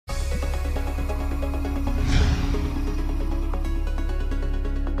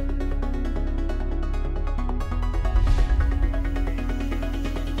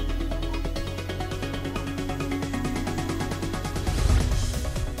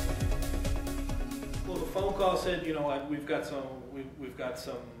call, said, you know, we've got some, we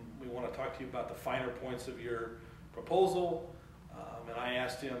want to talk to you about the finer points of your proposal. And I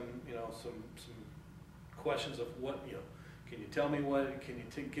asked him, you know, some questions of what, you know, can you tell me what, can you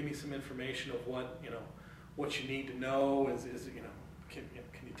give me some information of what, you know, what you need to know? Is you know, can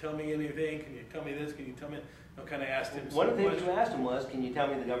you tell me anything? Can you tell me this? Can you tell me? I kind of asked him. One of the things you asked him was, can you tell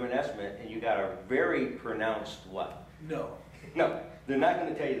me the government estimate? And you got a very pronounced what? No. No, they're not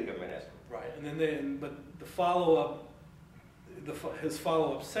going to tell you the government estimate. Right, and then but the follow-up, his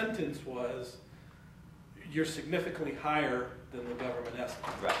follow-up sentence was, you're significantly higher than the government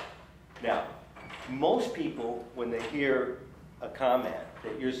estimate. Right. Now, most people, when they hear a comment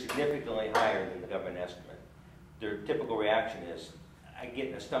that you're significantly higher than the government estimate, their typical reaction is, I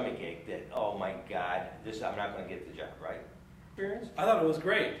get a stomach ache that, oh my God, I'm not going to get the job, right? Experience? I thought it was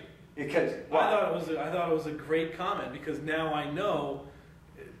great. Because I thought it was a great comment, because now I know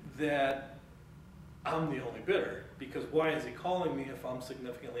that I'm the only bidder. Because why is he calling me if I'm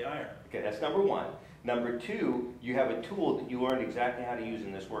significantly higher? Okay, that's number one. Number two, you have a tool that you learned exactly how to use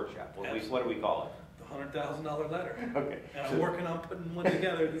in this workshop. What do we call it? The $100,000 letter. Okay. And I'm working on putting one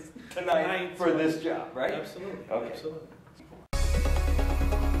together tonight for this job, right? Absolutely. Okay. Absolutely.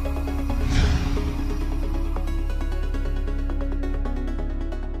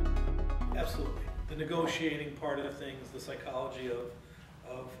 Absolutely. The negotiating part of things, the psychology of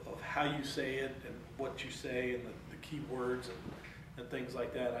how you say it and what you say and the key words and things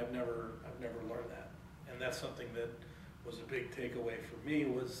like that, I've never learned that. And that's something that was a big takeaway for me,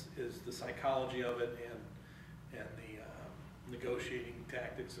 is the psychology of it and the negotiating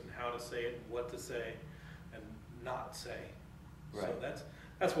tactics and how to say it and what to say and not say. Right. So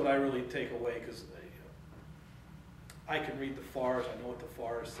that's what I really take away, because I can read the FARs, I know what the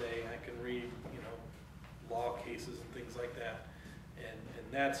FARs say, I can read, you know, law cases and things like that, and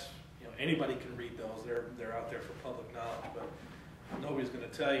that's, you know, anybody can read those. They're out there for public knowledge, but nobody's going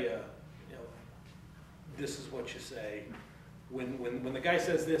to tell you, you know, this is what you say. When the guy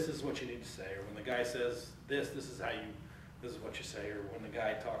says this is what you need to say, or when the guy says this is what you say, or when the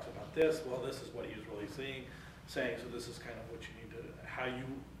guy talks about this, well, this is what he was really saying. So this is kind of what you need to,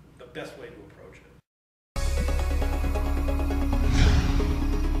 the best way to approach it.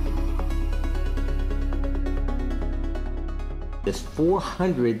 This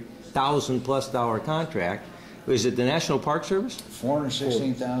 $400,000+ contract, is it the National Park Service?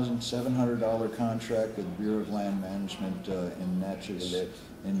 $416,700 contract with the Bureau of Land Management in Natchez,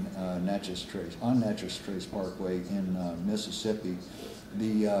 on Natchez Trace Parkway in Mississippi.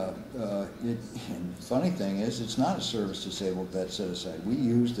 The funny thing is, it's not a service-disabled vet set-aside. We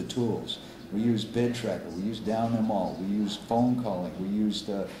use the tools. We use Bid Tracker. We use Down Them All. We use phone calling. We used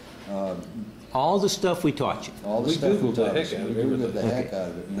all the stuff we taught you. All the we stuff Googled we taught the you. heck out of We it. Googled the heck out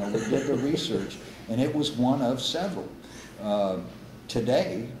of it. You know, we did the research, and it was one of several.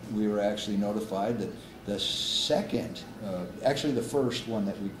 Today, we were actually notified that the second, actually the first one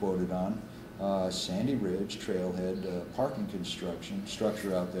that we quoted on, Sandy Ridge Trailhead parking construction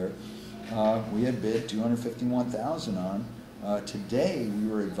structure out there, we had bid $251,000 on. Today, we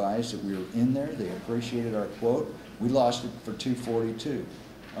were advised that we were in there. They appreciated our quote. We lost it for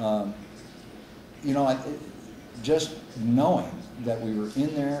 $242,000. You know, just knowing that we were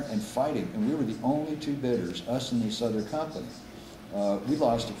in there and fighting, and we were the only two bidders, us and this other company, we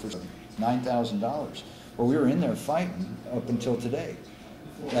lost it for $9,000. Well, we were in there fighting up until today.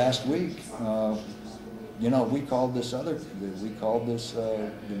 Last week, you know, we called this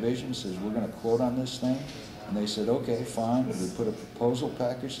division, says we're going to quote on this thing, and they said, okay, fine. We put a proposal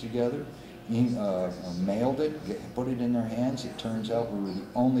package together, mailed it, put it in their hands. It turns out we were the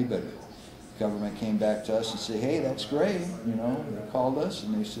only bidder. Government came back to us and said, hey, that's great, you know. They called us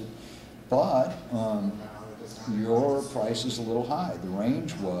and they said, but your price is a little high. The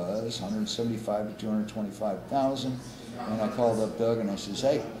range was $175,000 to $225,000. And I called up Doug and I says,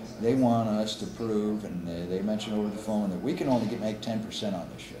 hey, they want us to prove, and they mentioned over the phone that we can only make 10% on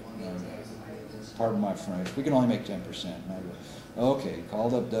this shit. You know, pardon my French, we can only make 10%. And I go, okay,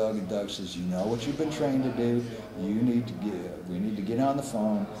 called up Doug, and Doug says, you know what you've been trained to do. We need to get on the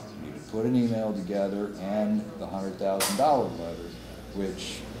phone, we need to put an email together, and the $100,000 letter,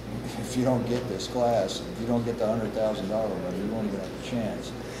 which, if you don't get this class, if you don't get the $100,000 letter, you won't even have a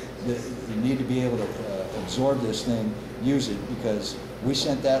chance. You need to be able to absorb this thing, use it, because we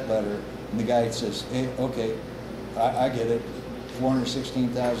sent that letter, and the guy says, hey, okay, I get it,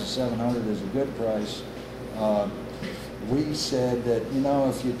 $416,700 is a good price. We said that, you know,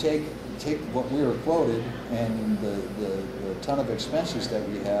 if you take what we were quoted and the ton of expenses that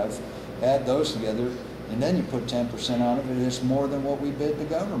we have, add those together, And then you put 10% on it, and it's more than what we bid the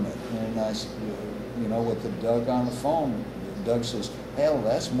government. And I, you know, with the Doug on the phone, Doug says, hell,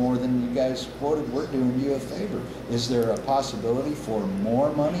 that's more than you guys quoted. We're doing you a favor. Is there a possibility for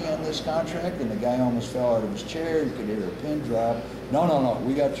more money on this contract? And the guy almost fell out of his chair. You could hear a pin drop. No, no, no,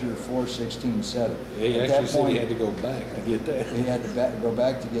 we got your 416 set. He actually said he had to go back to get that. He had to go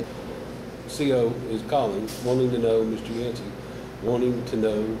back to get. CO is calling, wanting to know, Mr. Yancey, wanting to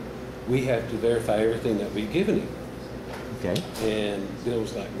know, we have to verify everything that we've given him. Okay. And Bill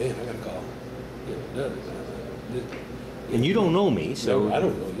was like, man, I gotta call, you know, Doug. And you don't know me, so. No, I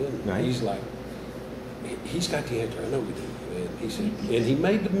don't know you. Right. He's like, he's got the answer, I know we do. And he said, and he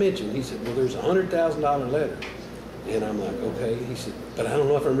made the mention, he said, well, there's a $100,000 letter. And I'm like, okay. He said, but I don't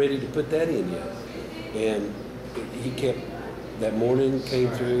know if I'm ready to put that in yet. And he kept, that morning came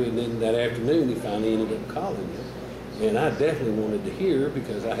through, and then that afternoon he finally ended up calling you. And I definitely wanted to hear,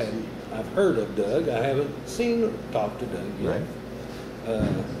 because I've heard of Doug, I haven't seen or talked to Doug yet.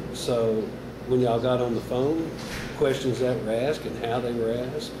 Right. So when y'all got on the phone, questions that were asked and how they were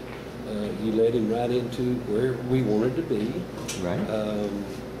asked, you led him right into where we wanted to be. Right.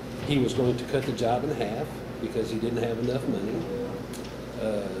 He was going to cut the job in half because he didn't have enough money.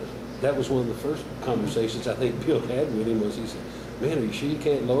 That was one of the first conversations I think Bill had with him, was he said, man, are you sure you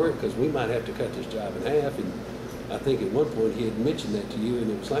can't lower it? Because we might have to cut this job in half. And I think at one point he had mentioned that to you, and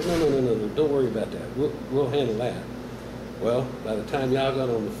it was like, no, don't worry about that. We'll handle that. Well, by the time y'all got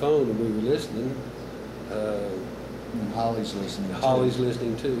on the phone and we were listening, And Holly's listening. Holly's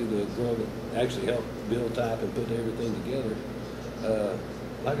listening too, the girl that actually helped Bill type and put everything together.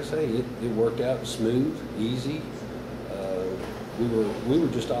 Like I say, it worked out smooth, easy. We were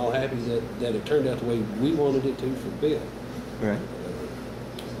just all happy that it turned out the way we wanted it to for Bill. Right.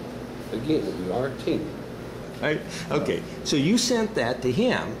 Again, we are a team. Right. Okay. So you sent that to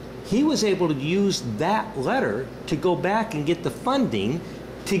him. He was able to use that letter to go back and get the funding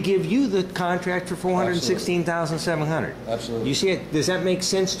to give you the contract for $416,700. Absolutely. You see it? Does that make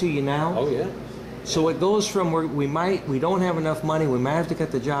sense to you now? Oh yeah. So it goes from where we don't have enough money, we might have to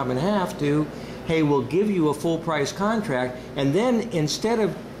cut the job in half, to, hey, we'll give you a full price contract, and then instead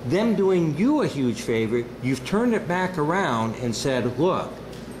of them doing you a huge favor, you've turned it back around and said, look,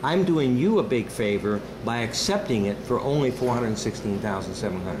 I'm doing you a big favor by accepting it for only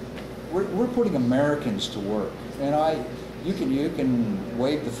 $416,700. We're putting Americans to work, and you can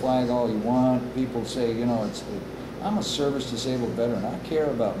wave the flag all you want. People say, you know, I'm a service disabled veteran. I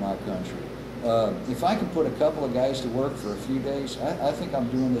care about my country. If I can put a couple of guys to work for a few days, I think I'm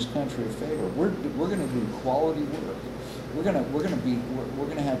doing this country a favor. We're going to do quality work. We're going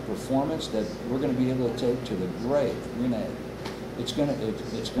to have performance that we're going to be able to take to the grave. It's going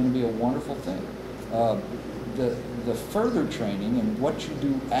to be a wonderful thing. The further training and what you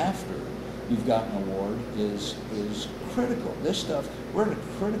do after you've gotten an award is critical. This stuff, we're at a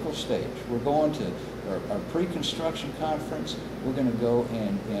critical stage. We're going to our pre-construction conference. We're going to go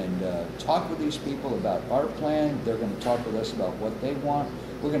and talk with these people about our plan. They're going to talk with us about what they want.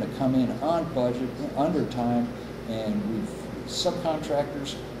 We're going to come in on budget, under time, and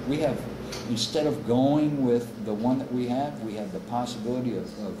subcontractors, we have, instead of going with the one that we have the possibility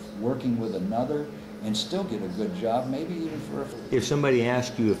of working with another and still get a good job, maybe even for If somebody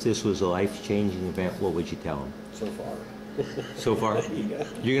asked you if this was a life-changing event, what would you tell them? So far. So far? Yeah.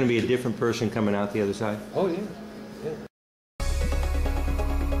 You're going to be a different person coming out the other side? Oh yeah.